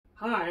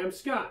Hi, I'm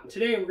Scott.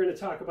 Today we're going to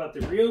talk about the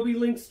Ryobi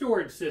Link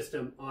storage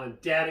system on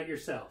Dad It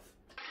Yourself.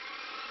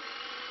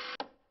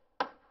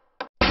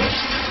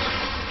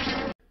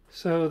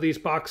 So these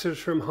boxes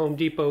from Home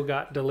Depot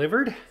got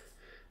delivered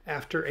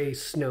after a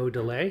snow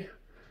delay.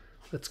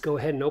 Let's go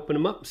ahead and open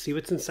them up and see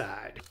what's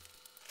inside.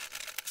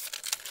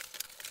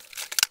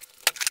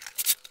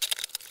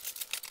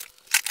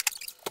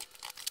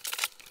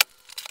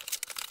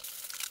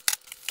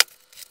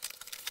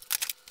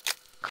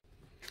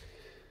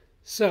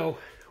 So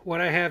what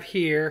I have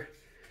here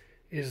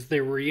is the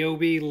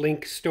Ryobi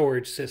Link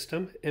storage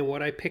system, and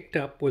what I picked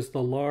up was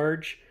the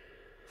large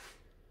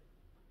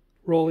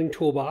rolling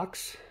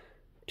toolbox,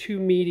 2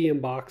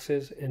 medium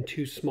boxes, and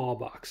 2 small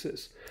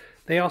boxes.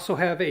 They also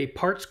have a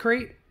parts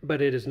crate,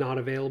 but it is not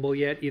available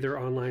yet, either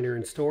online or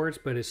in stores,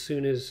 but as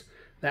soon as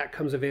that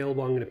comes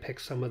available, I'm going to pick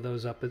some of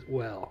those up as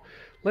well.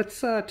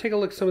 Let's take a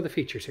look at some of the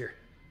features here.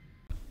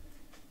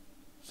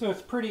 So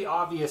it's pretty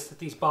obvious that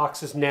these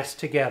boxes nest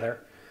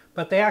together,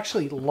 but they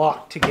actually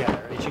lock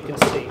together, as you can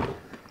see.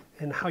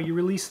 And how you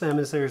release them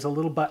is there's a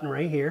little button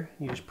right here.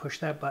 You just push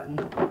that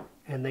button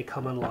and they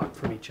come unlocked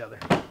from each other.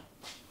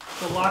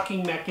 The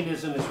locking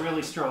mechanism is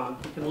really strong.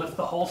 You can lift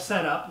the whole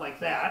set up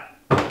like that,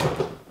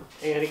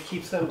 and it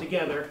keeps them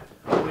together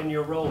when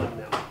you're rolling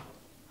them.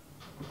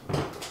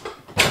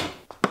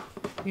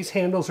 These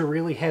handles are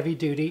really heavy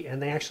duty,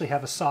 and they actually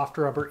have a soft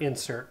rubber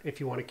insert if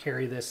you want to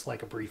carry this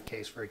like a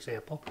briefcase, for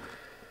example.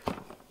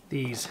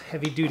 These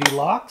heavy duty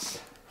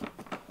locks,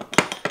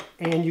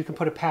 and you can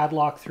put a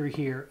padlock through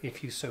here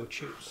if you so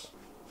choose.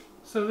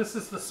 So this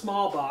is the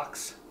small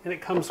box, and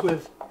it comes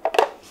with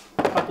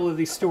a couple of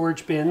these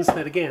storage bins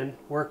that again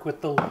work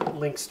with the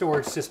Link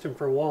storage system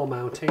for wall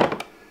mounting.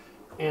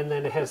 And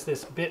then it has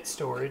this bit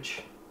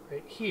storage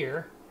right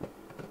here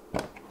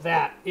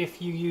that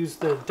if you use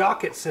the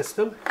docket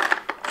system,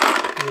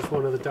 here's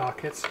one of the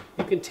dockets,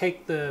 you can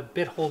take the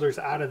bit holders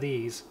out of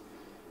these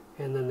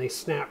and then they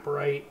snap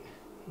right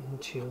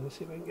into, let me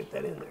see if I can get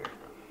that in there.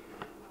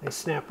 They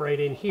snap right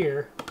in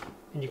here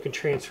and you can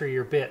transfer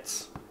your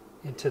bits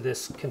into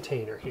this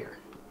container here.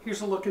 Here's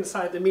a look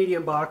inside the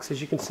medium box.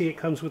 As you can see, it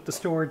comes with the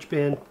storage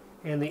bin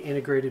and the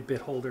integrated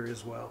bit holder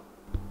as well.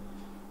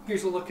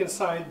 Here's a look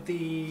inside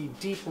the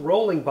deep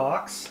rolling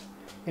box,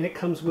 and it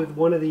comes with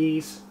one of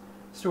these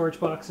storage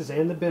boxes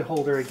and the bit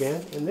holder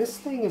again. And this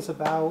thing is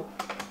about,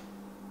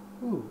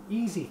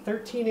 easy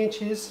 13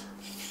 inches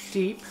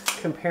deep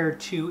compared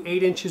to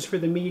 8 inches for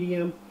the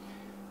medium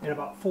and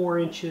about 4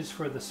 inches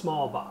for the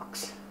small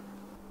box.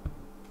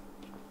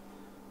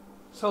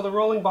 So the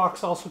rolling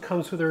box also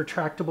comes with a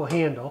retractable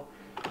handle,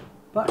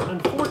 but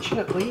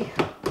unfortunately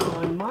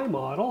on my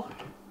model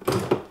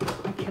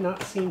I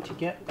cannot seem to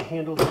get the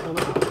handle to come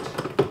out.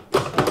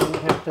 So I'm going to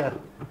have to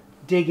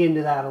dig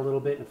into that a little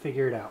bit and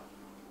figure it out.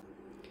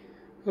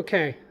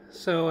 Okay,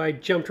 so I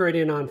jumped right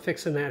in on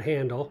fixing that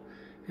handle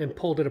and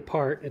pulled it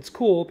apart. It's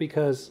cool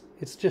because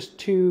it's just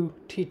 2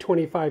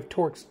 T25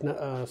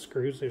 Torx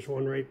screws. There's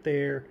one right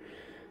there.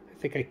 I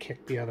think I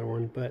kicked the other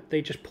one, but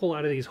they just pull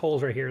out of these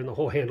holes right here and the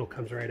whole handle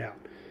comes right out.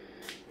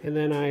 And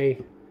then I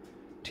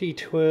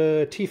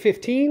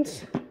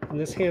T15s, and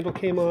this handle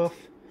came off,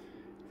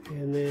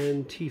 and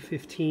then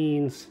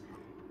T15s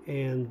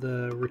and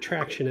the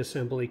retraction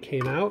assembly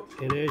came out,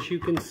 and as you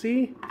can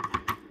see,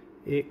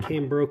 it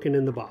came broken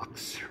in the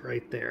box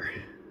right there.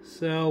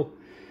 So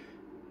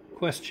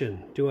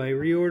question, do I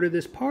reorder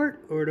this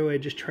part or do I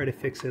just try to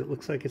fix it? It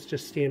looks like it's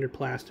just standard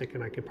plastic,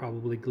 and I could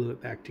probably glue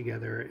it back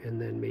together and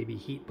then maybe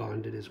heat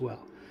bond it as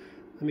well.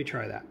 Let me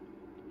try that.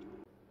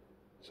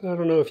 So I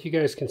don't know if you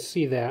guys can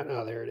see that.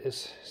 Oh, there it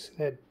is. See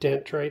that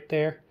dent right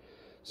there?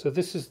 So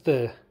this is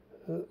the,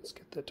 let's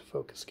get that to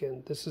focus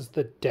again. This is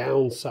the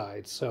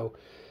downside. So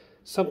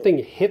something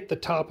hit the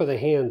top of the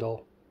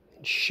handle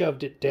and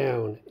shoved it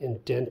down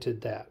and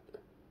dented that.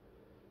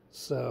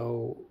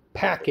 So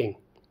packing.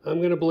 I'm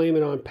going to blame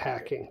it on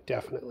packing,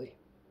 definitely.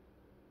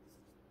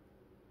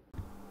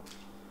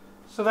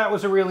 So that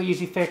was a really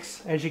easy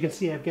fix. As you can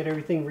see, I've got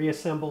everything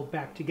reassembled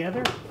back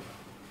together,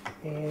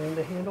 and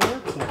the handle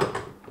works now.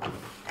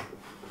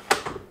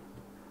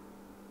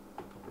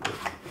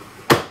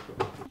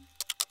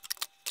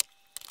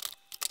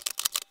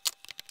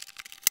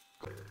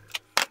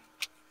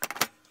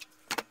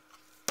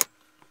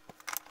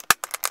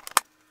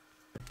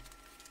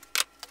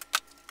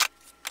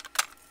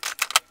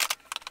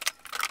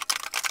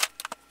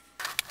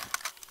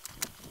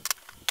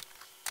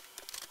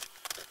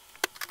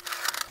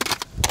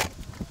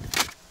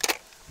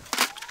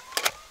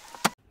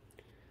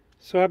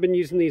 So I've been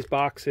using these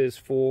boxes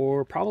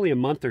for probably a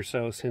month or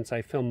so since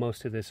I filmed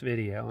most of this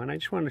video, and I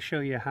just wanted to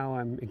show you how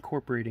I'm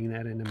incorporating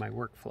that into my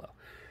workflow.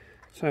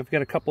 So I've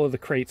got a couple of the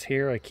crates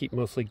here. I keep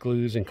mostly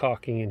glues and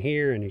caulking in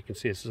here, and you can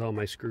see this is all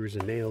my screws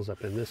and nails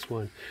up in this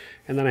one.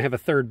 And then I have a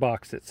third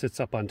box that sits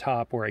up on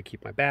top where I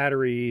keep my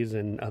batteries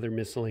and other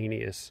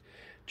miscellaneous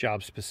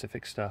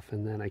job-specific stuff.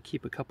 And then I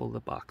keep a couple of the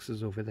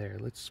boxes over there.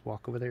 Let's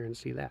walk over there and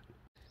see that.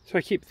 So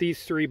I keep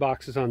these 3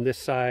 boxes on this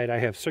side. I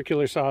have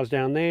circular saws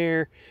down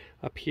there.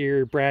 Up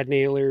here, brad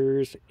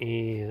nailers,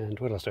 and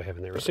what else do I have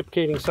in there?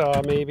 Reciprocating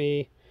saw,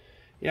 maybe.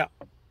 Yeah,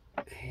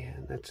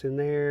 and that's in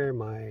there.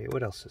 My,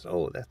 what else is,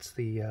 oh, that's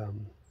the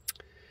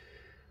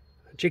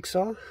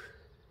jigsaw.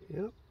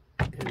 Yep.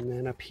 And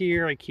then up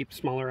here, I keep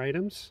smaller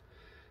items.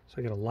 So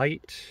I got a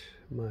light,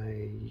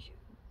 my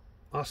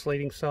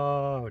oscillating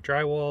saw, a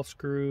drywall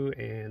screw,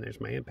 and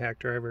there's my impact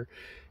driver.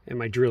 And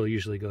my drill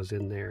usually goes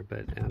in there,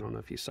 but I don't know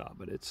if you saw,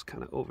 but it's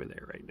kind of over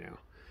there right now.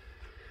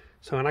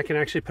 So, and I can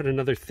actually put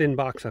another thin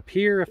box up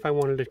here if I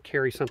wanted to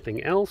carry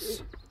something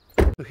else.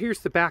 So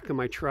here's the back of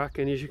my truck,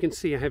 and as you can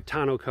see, I have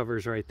tonneau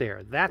covers right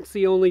there. That's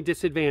the only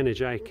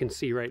disadvantage I can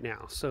see right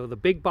now. So the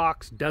big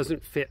box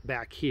doesn't fit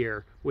back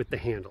here with the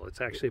handle.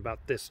 It's actually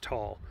about this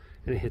tall,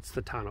 and it hits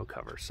the tonneau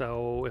cover.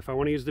 So if I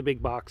want to use the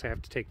big box, I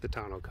have to take the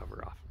tonneau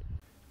cover off.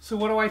 So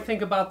what do I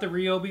think about the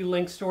Ryobi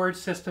link storage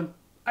system?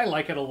 I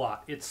like it a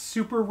lot. It's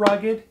super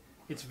rugged,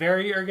 it's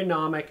very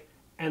ergonomic,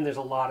 and there's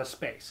a lot of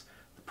space.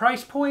 The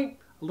price point,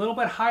 a little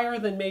bit higher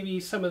than maybe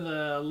some of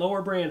the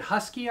lower brand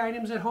Husky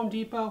items at Home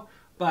Depot,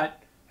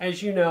 but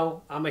as you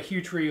know, I'm a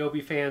huge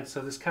Ryobi fan,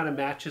 so this kind of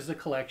matches the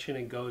collection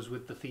and goes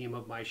with the theme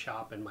of my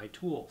shop and my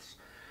tools.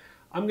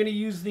 I'm going to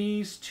use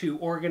these to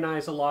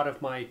organize a lot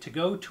of my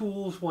to-go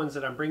tools, ones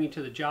that I'm bringing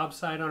to the job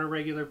site on a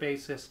regular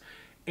basis,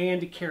 and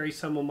to carry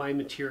some of my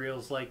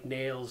materials like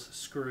nails,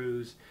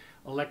 screws,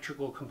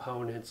 electrical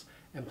components,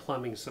 and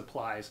plumbing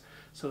supplies,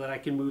 so that I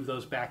can move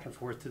those back and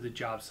forth to the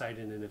job site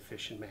in an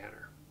efficient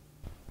manner.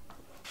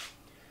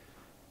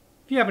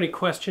 If you have any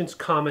questions,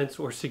 comments,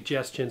 or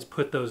suggestions,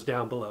 put those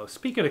down below.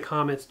 Speaking of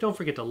comments, don't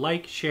forget to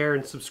like, share,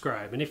 and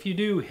subscribe. And if you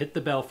do, hit the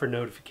bell for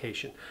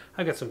notification.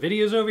 I've got some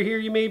videos over here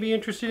you may be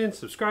interested in.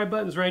 Subscribe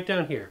button's right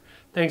down here.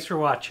 Thanks for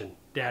watching.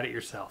 Dad it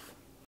yourself.